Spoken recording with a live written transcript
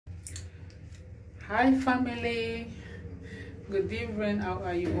Hi family, good evening. How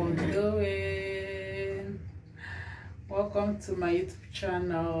are you all doing? Welcome to my YouTube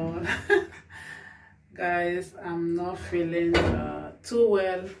channel. Guys, I'm not feeling too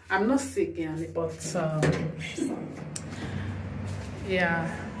well. I'm not sick yet, but yeah,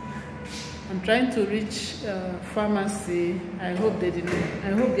 I'm trying to reach pharmacy. I hope they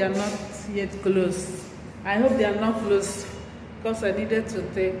are not yet closed. I hope they are not closed because I needed to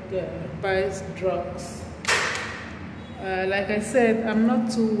take buy drugs. Like I said, I'm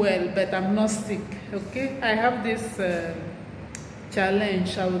not too well, but I'm not sick. Okay, I have this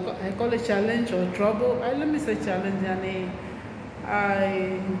challenge. I call it challenge or trouble. Let me say challenge, and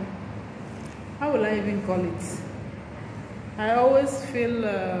how will I even call it? I always feel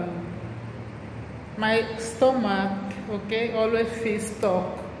my stomach, okay, always feels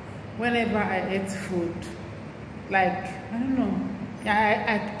stuck whenever I eat food. Like, I don't know.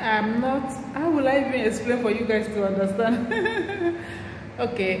 I'm not, how will I even explain for you guys to understand?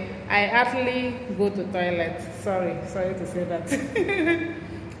 Okay, I actually go to toilet. Sorry to say that.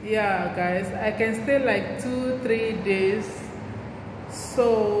 Yeah, guys, I can stay like 2-3 days.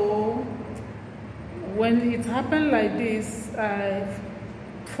 So when it happened like this,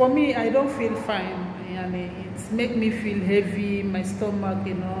 for me, I don't feel fine. And it makes me feel heavy, my stomach,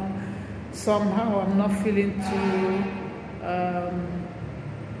 you know. Somehow I'm not feeling too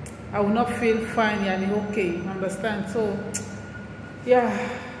I will not feel fine, yani okay, understand? So yeah,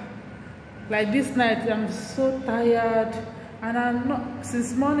 like this night I'm so tired, and I'm not,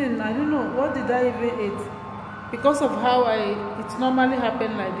 since morning I don't know what did I even eat, because of how it normally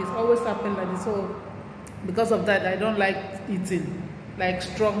happen like this, always happen like this. So because of that, I don't like eating like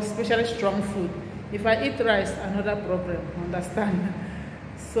strong, especially strong food. If I eat rice, another problem, understand?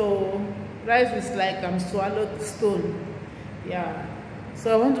 So rice is like I'm swallowed stone. Yeah,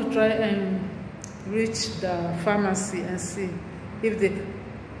 so I want to try and reach the pharmacy and see if they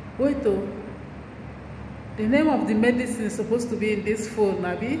the name of the medicine is supposed to be in this phone,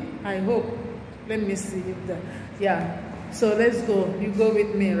 Nabi. I hope. Let me see if that. Yeah, so let's go. You go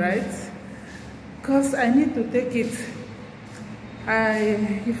with me, right? Because I need to take it.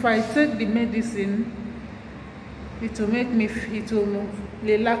 If I take the medicine, it will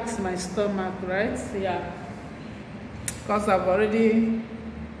relax my stomach, right? Yeah, because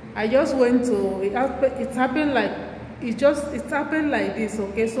I just went to, it happened like this.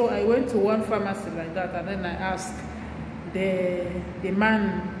 Okay, so I went to one pharmacy like that, and then I asked the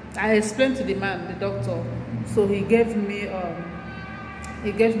man, I explained to the man, the doctor. So he gave me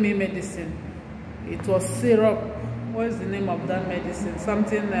medicine. It was syrup. What is the name of that medicine?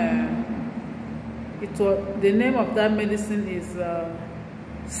 Something the name of that medicine is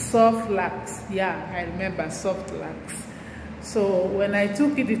Soflax. Yeah, I remember Soflax. So when I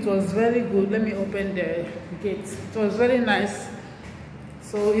took it, it was very good. Let me open the gate. It was very nice.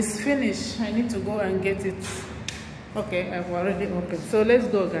 So it's finished. I need to go and get it. Okay, I've already opened. So let's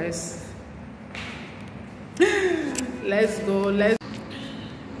go, guys. Let's go.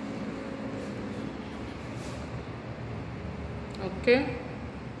 Okay,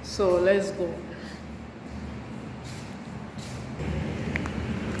 so let's go.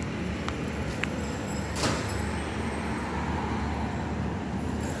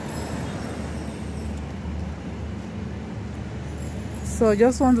 So I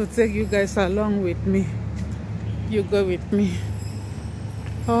just want to take you guys along with me. You go with me.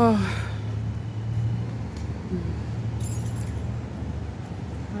 Oh,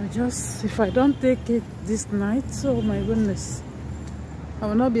 if I don't take it this night, oh my goodness, I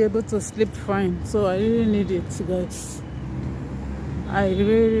will not be able to sleep fine. So I really need it, guys. I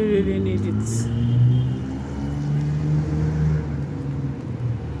really need it.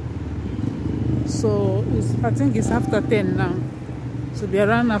 So I think it's after 10 now. So be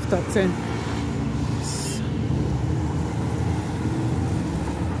around after 10.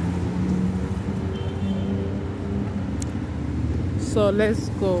 So let's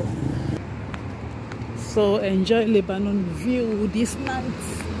go. So enjoy Lebanon view this night.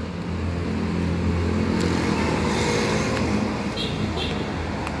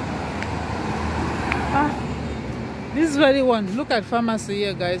 This very one. Look at pharmacy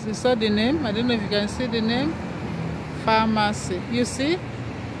here, guys. You saw the name? I don't know if you can see the name. Pharmacy. You see?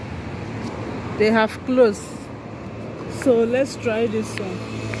 They have closed. So let's try this one.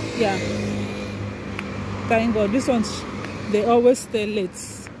 Yeah. Thank God. This one's, they always stay late.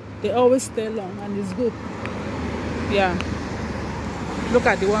 They always stay long, and it's good. Yeah. Look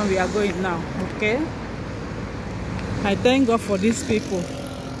at the one we are going now. Okay. I thank God for these people.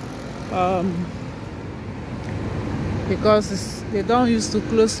 Because they don't used to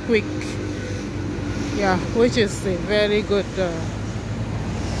close quick. Yeah, which is a very good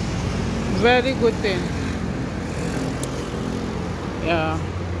thing. Yeah,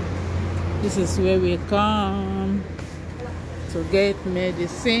 this is where we come to get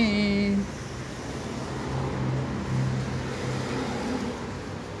medicine.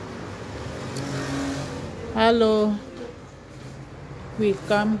 Hello, we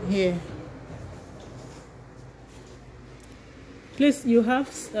come here. Please, you have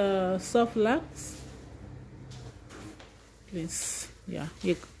soft lax? Please, yeah,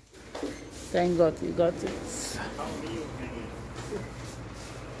 thank God you got it.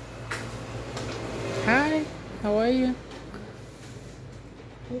 Hi, how are you?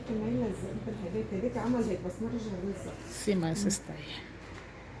 See my sister here.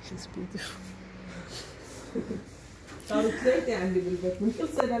 She's beautiful.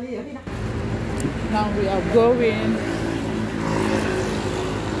 Now we are going.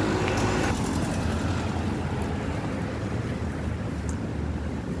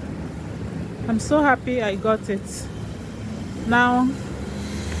 I'm so happy I got it. Now,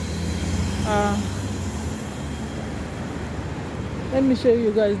 let me show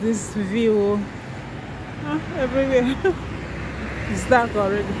you guys this view. Everywhere. It's dark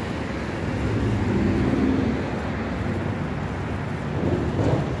already.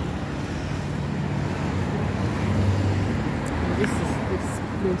 This is this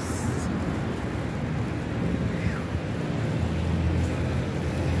place.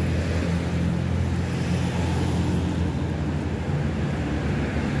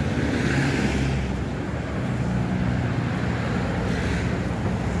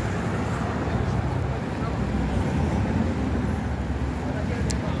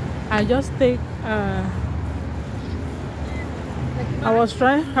 I just take I was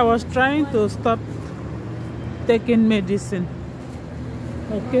trying to stop taking medicine.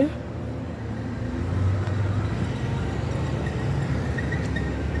 Okay,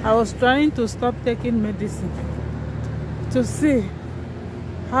 I was trying to stop taking medicine to see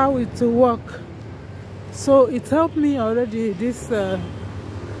how it will work. So it helped me already. This and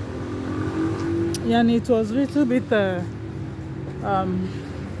it was a little bit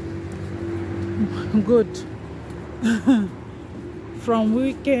good. From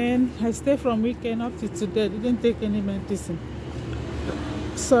weekend, I stayed from weekend up to today. Didn't take any medicine.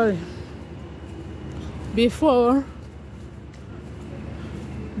 Sorry. Before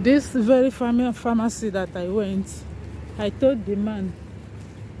this very pharmacy that I went, I told the man,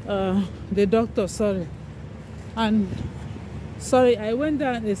 the doctor, sorry, and sorry, I went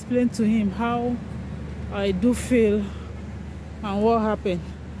there and explained to him how I do feel and what happened.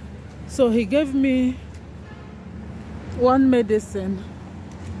 So he gave me one medicine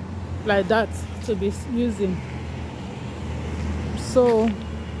like that to be using. So,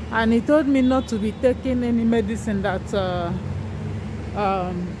 and he told me not to be taking any medicine that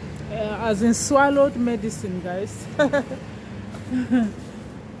as in swallowed medicine, guys.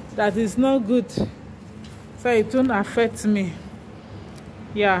 That is not good, so it won't affect me.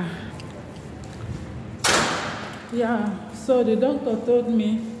 Yeah, so the doctor told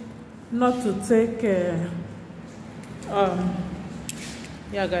me not to take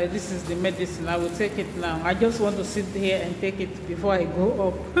yeah guys, this is the medicine. I will take it now. I just want to sit here and take it before I go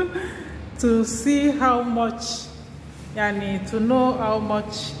up to see how much, yani, to know how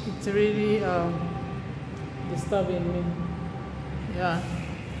much it's really disturbing me. Yeah,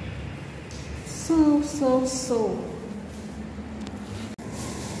 so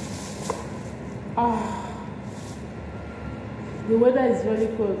the weather is very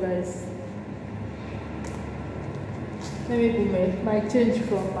cold, guys. Let me put my change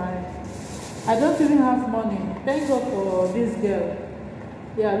from my... I don't even have money. Thank God for this girl.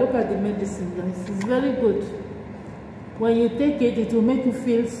 Yeah, look at the medicine, guys. It's very good. When you take it, it will make you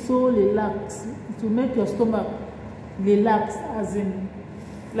feel so relaxed. It will make your stomach relax, as in,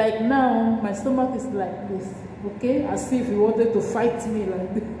 like now, my stomach is like this, okay? As if you wanted to fight me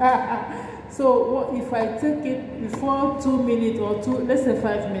like this. So what if I take it before 2 minutes or let's say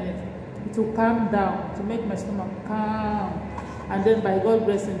 5 minutes, it will calm down, to make my stomach calm. And then by God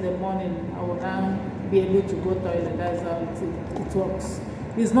grace in the morning, I will now be able to go toilet. That's how it works.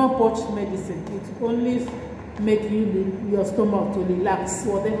 It's not poached medicine. It only make your stomach to relax,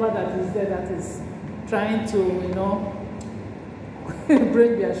 whatever that is there that is trying to, you know,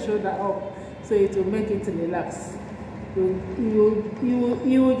 bring their shoulder up. So it will make it relax. You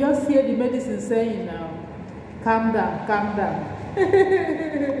will just hear the medicine saying now, calm down, calm down.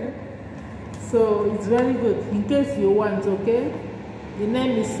 So it's very good in case you want, okay? The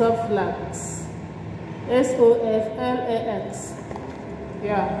name is Soflax. SOFLAX.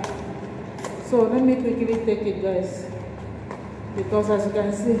 Yeah. So let me quickly take it, guys, because as you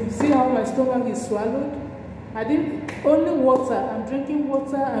can see how my stomach is swallowed. I didn't only water. I'm drinking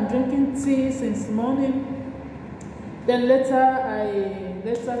water. I'm drinking tea since morning. Then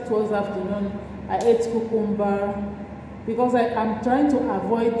later towards afternoon, I ate cucumber because I'm trying to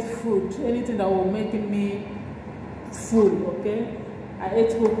avoid food, anything that will make me full. Okay, I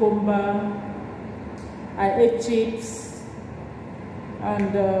ate cucumber. I ate chips,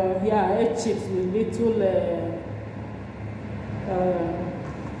 and yeah, I ate chips with little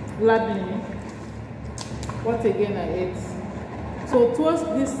labneh. What again I ate? So towards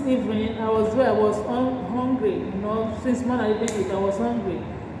this evening, I was hungry. You know, since morning I didn't eat, I was hungry.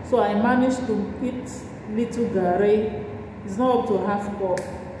 So I managed to eat little gari. It's not up to half cup.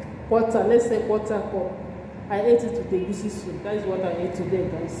 Quarter, let's say quarter cup. I ate it with the egusi soup. That is what I ate today,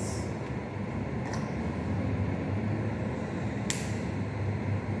 guys.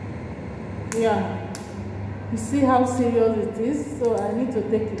 Yeah. You see how serious it is? So I need to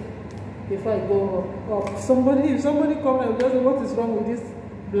take it before I go up. If somebody come and just say, what is wrong with this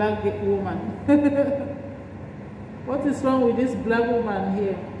black woman? What is wrong with this black woman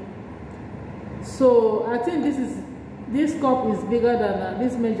here? So I think this cup is bigger than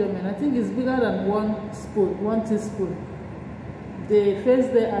this measurement. I think it's bigger than 1 teaspoon. The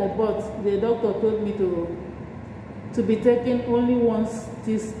first day I bought, the doctor told me to be taking only 1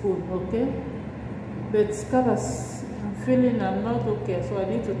 teaspoon, okay? But scholars, I'm feeling I'm not okay, so I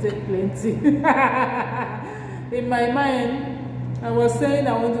need to take plenty. In my mind, I was saying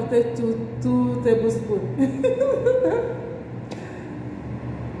I want to take two tablespoons.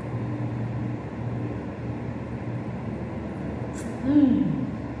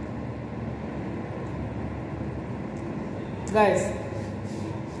 Guys,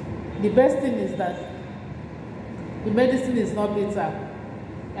 the best thing is that the medicine is not bitter,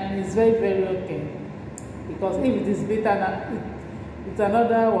 and it's very, very okay. Because if it is bitter, it's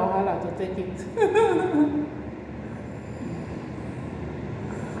another wahala to take it.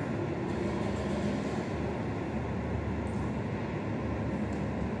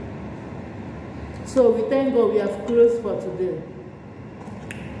 So we thank God we have closed for today.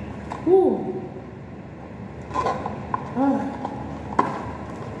 Ooh. Ah.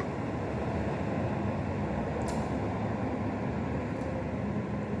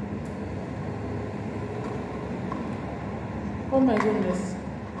 Oh my goodness.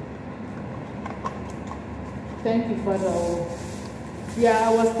 Thank you, Father. Yeah,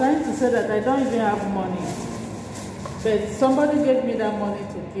 I was trying to say that I don't even have money. But somebody gave me that money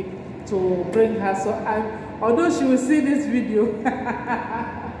to bring her. So although she will see this video,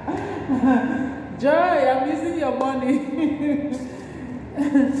 Joy, I'm using your money.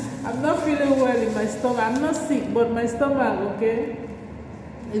 I'm not feeling well in my stomach. I'm not sick, but my stomach, okay,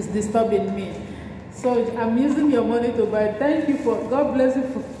 is disturbing me. So I'm using your money to buy. Thank you for, God bless you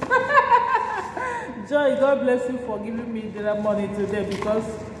for, Joy, God bless you for giving me that money today, because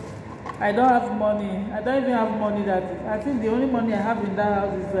I don't have money. I don't even have money I think the only money I have in that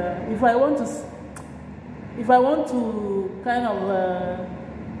house is, if I want to kind of,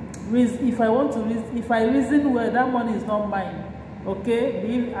 if I reason well, that money is not mine.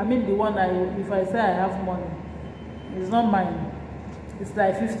 Okay? I mean the one if I say I have money, it's not mine. It's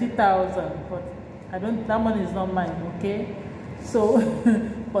like 50,000, but that money is not mine, okay? So,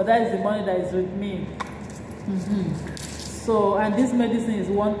 but that is the money that is with me. So, and this medicine is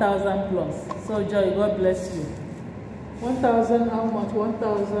 1,000 plus. So, Joy, God bless you. 1,000, how much?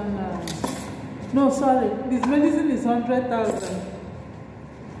 1,000, no, sorry. This medicine is 100,000.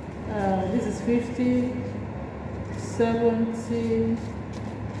 This is 50, 70,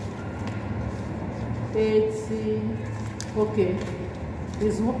 80, okay.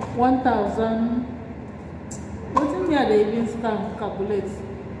 It's 1,000. What do you mean they even calculate?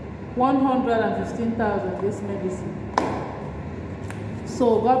 115,000 this medicine.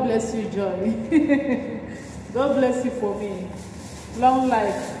 So God bless you, Joy. God bless you for me. Long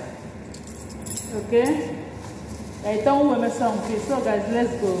life. Okay? I don't want to sound okay. So guys,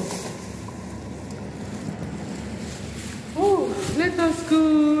 let's go. Oh, let us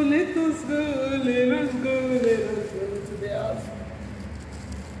go to the house.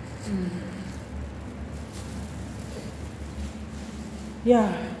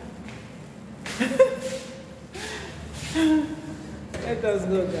 Yeah. Let us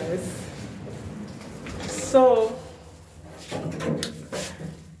go, guys. So,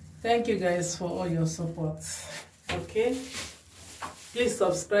 thank you guys for all your support. Okay? Please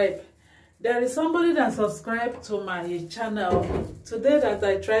subscribe. There is somebody that subscribed to my channel today that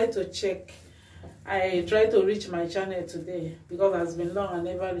I tried to check. I tried to reach my channel today because it has been long I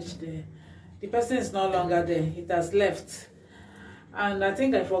never reached there. the person is no longer there. It has left. And I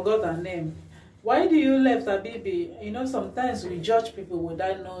think I forgot her name. Why do you left, Habibi? You know, sometimes we judge people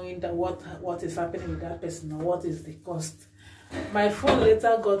without knowing that what is happening with that person or what is the cost. My phone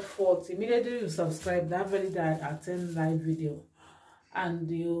later got fault. Immediately you subscribe that very day I attend live video.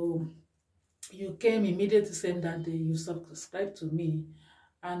 And you came immediately saying that day you subscribed to me.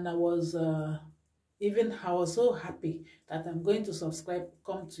 And I was so happy that I'm going to subscribe,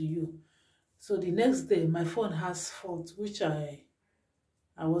 come to you. So the next day my phone has fault, which I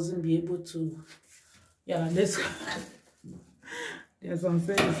wasn't be able to. Yeah, let's there's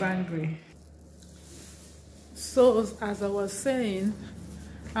something is angry. So as I was saying,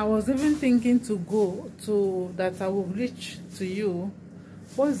 I was even thinking to go to that I will reach to you.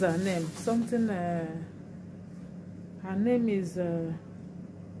 What's her name? Something her name is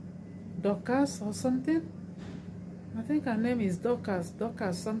Dorcas or something. I think her name is Dorcas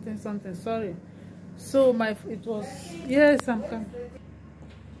something, sorry. So it was, yes, I'm coming.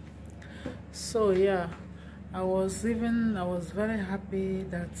 So yeah, I was very happy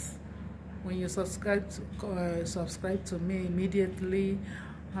that when you subscribe to me immediately.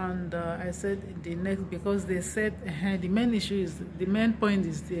 And I said the next, because they said the main point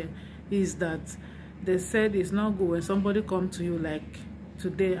is that they said it's not good when somebody come to you like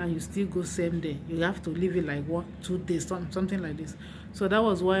today and you still go same day. You have to leave it like 1-2 days, something like this. So that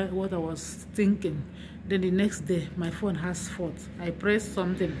was what I was thinking. Then the next day my phone has fault. I pressed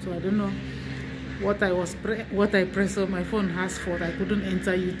something, so I don't know what I pressed, so my phone has fault. I couldn't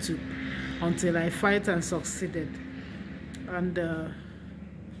enter YouTube until I fight and succeeded. And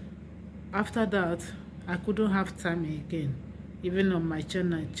after that I couldn't have time again, even on my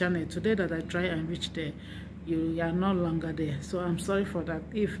channel today that I try and reach there. You are no longer there, so I'm sorry for that.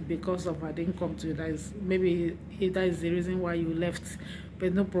 If because of I didn't come to you, that is maybe that is the reason why you left,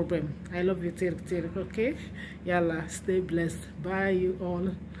 but no problem. I love you, okay? Yalla, stay blessed. Bye you all.